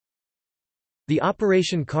The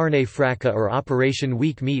Operation Carne Fraca or Operation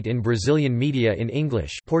Weak Meat in Brazilian media in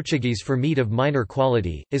English Portuguese for meat of minor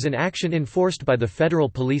quality, is an action enforced by the Federal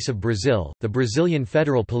Police of Brazil, the Brazilian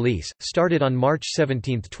Federal Police, started on March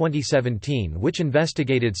 17, 2017 which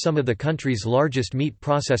investigated some of the country's largest meat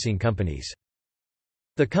processing companies.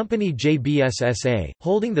 The company JBS SA,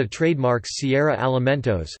 holding the trademarks Sierra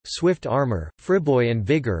Alimentos, Swift Armor, Friboi and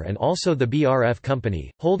Vigor, and also the BRF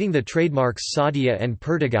Company, holding the trademarks Sadia and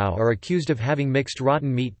Perdigão, are accused of having mixed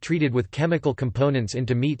rotten meat treated with chemical components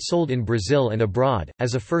into meat sold in Brazil and abroad.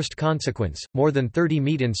 As a first consequence, more than 30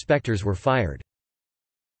 meat inspectors were fired.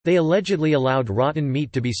 They allegedly allowed rotten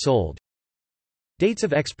meat to be sold, dates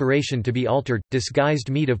of expiration to be altered,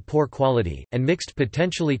 disguised meat of poor quality, and mixed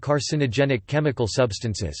potentially carcinogenic chemical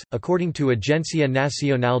substances. According to Agência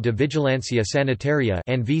Nacional de Vigilância Sanitária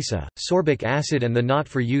 (Anvisa), sorbic acid and the not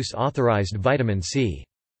for use authorized vitamin C.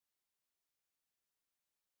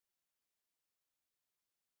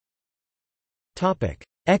 Topic: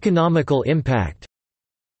 Economical impact.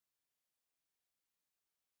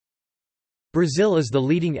 Brazil is the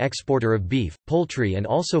leading exporter of beef, poultry and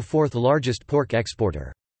also fourth largest pork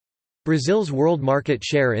exporter. Brazil's world market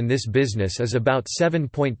share in this business is about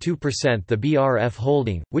 7.2%. The BRF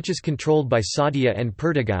holding, which is controlled by Sadia and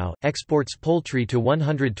Perdigão, exports poultry to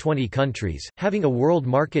 120 countries, having a world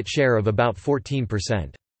market share of about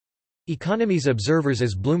 14%. Economies observers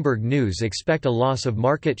as Bloomberg News expect a loss of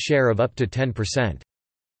market share of up to 10%.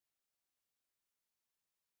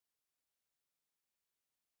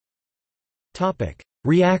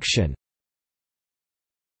 Reaction.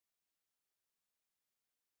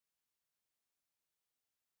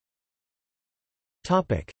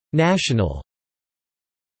 National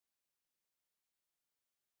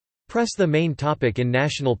press. The main topic in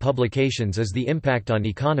national publications is the impact on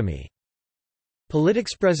economy.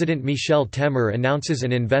 Politics. President Michel Temer announces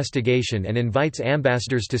an investigation and invites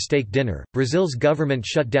ambassadors to steak dinner. Brazil's government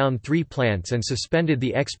shut down 3 plants and suspended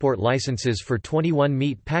the export licenses for 21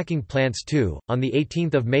 meat packing plants too. On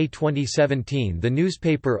 18 May 2017 the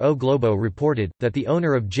newspaper O Globo reported, that the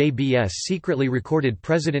owner of JBS secretly recorded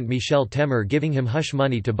President Michel Temer giving him hush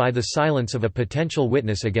money to buy the silence of a potential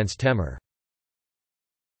witness against Temer.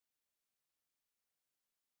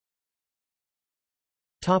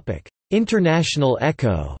 International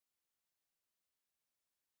echo.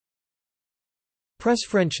 Press.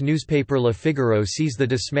 French newspaper Le Figaro sees the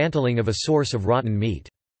dismantling of a source of rotten meat.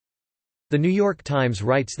 The New York Times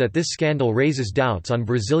writes that this scandal raises doubts on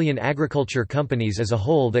Brazilian agriculture companies as a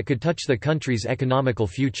whole that could touch the country's economical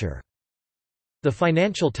future. The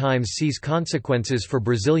Financial Times sees consequences for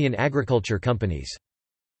Brazilian agriculture companies.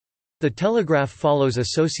 The Telegraph follows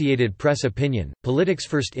Associated Press opinion. Politics.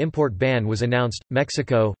 First import ban was announced.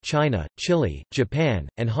 Mexico, China, Chile, Japan,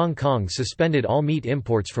 and Hong Kong suspended all meat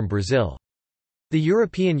imports from Brazil. The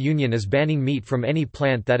European Union is banning meat from any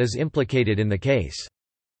plant that is implicated in the case.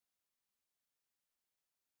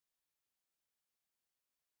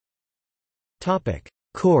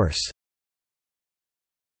 Course.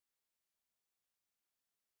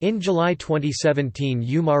 In July 2017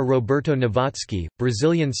 Umar Roberto Novatsky,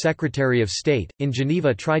 Brazilian Secretary of State, in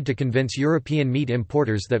Geneva tried to convince European meat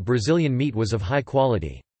importers that Brazilian meat was of high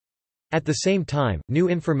quality. At the same time, new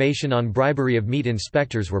information on bribery of meat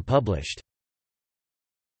inspectors were published.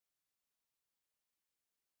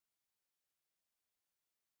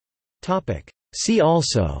 See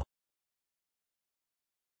also: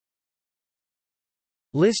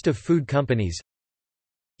 List of food companies.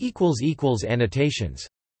 Annotations